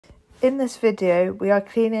In this video, we are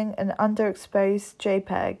cleaning an underexposed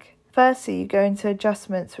JPEG. Firstly, you go into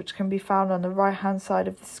adjustments, which can be found on the right hand side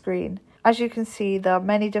of the screen. As you can see, there are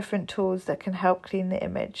many different tools that can help clean the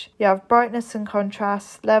image. You have brightness and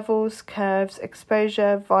contrast, levels, curves,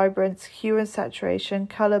 exposure, vibrance, hue and saturation,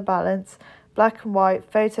 color balance, black and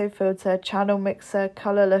white, photo filter, channel mixer,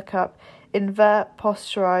 color lookup, invert,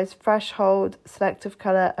 posterize, threshold, selective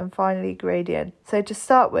color, and finally gradient. So to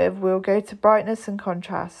start with, we'll go to brightness and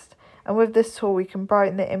contrast. And with this tool, we can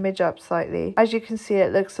brighten the image up slightly. As you can see,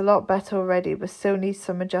 it looks a lot better already, but still needs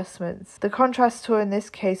some adjustments. The contrast tool in this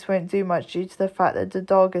case won't do much due to the fact that the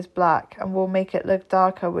dog is black and will make it look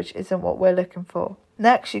darker, which isn't what we're looking for.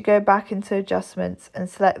 Next, you go back into adjustments and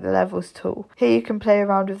select the levels tool. Here you can play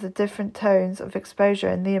around with the different tones of exposure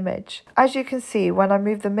in the image. As you can see, when I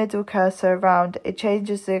move the middle cursor around, it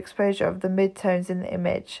changes the exposure of the mid-tones in the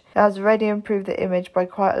image. It has already improved the image by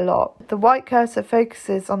quite a lot. The white cursor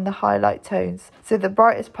focuses on the highlight tones, so the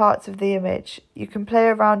brightest parts of the image. You can play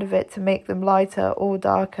around with it to make them lighter or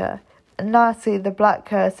darker. And lastly, the black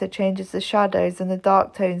cursor changes the shadows and the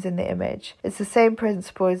dark tones in the image. It's the same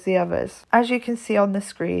principle as the others. As you can see on the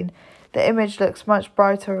screen, the image looks much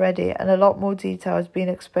brighter already and a lot more detail has been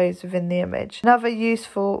exposed within the image. Another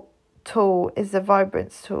useful tool is the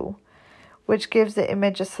vibrance tool, which gives the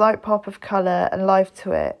image a slight pop of colour and life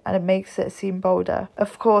to it, and it makes it seem bolder.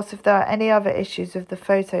 Of course, if there are any other issues with the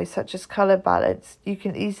photo, such as colour balance, you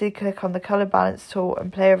can easily click on the colour balance tool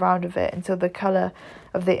and play around with it until the colour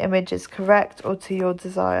of the image is correct or to your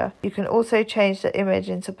desire. You can also change the image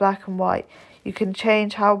into black and white. You can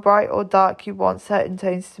change how bright or dark you want certain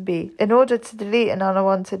tones to be. In order to delete an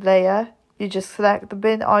unwanted layer, you just select the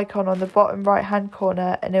bin icon on the bottom right hand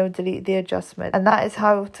corner and it will delete the adjustment. And that is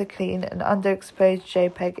how to clean an underexposed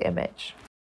JPEG image.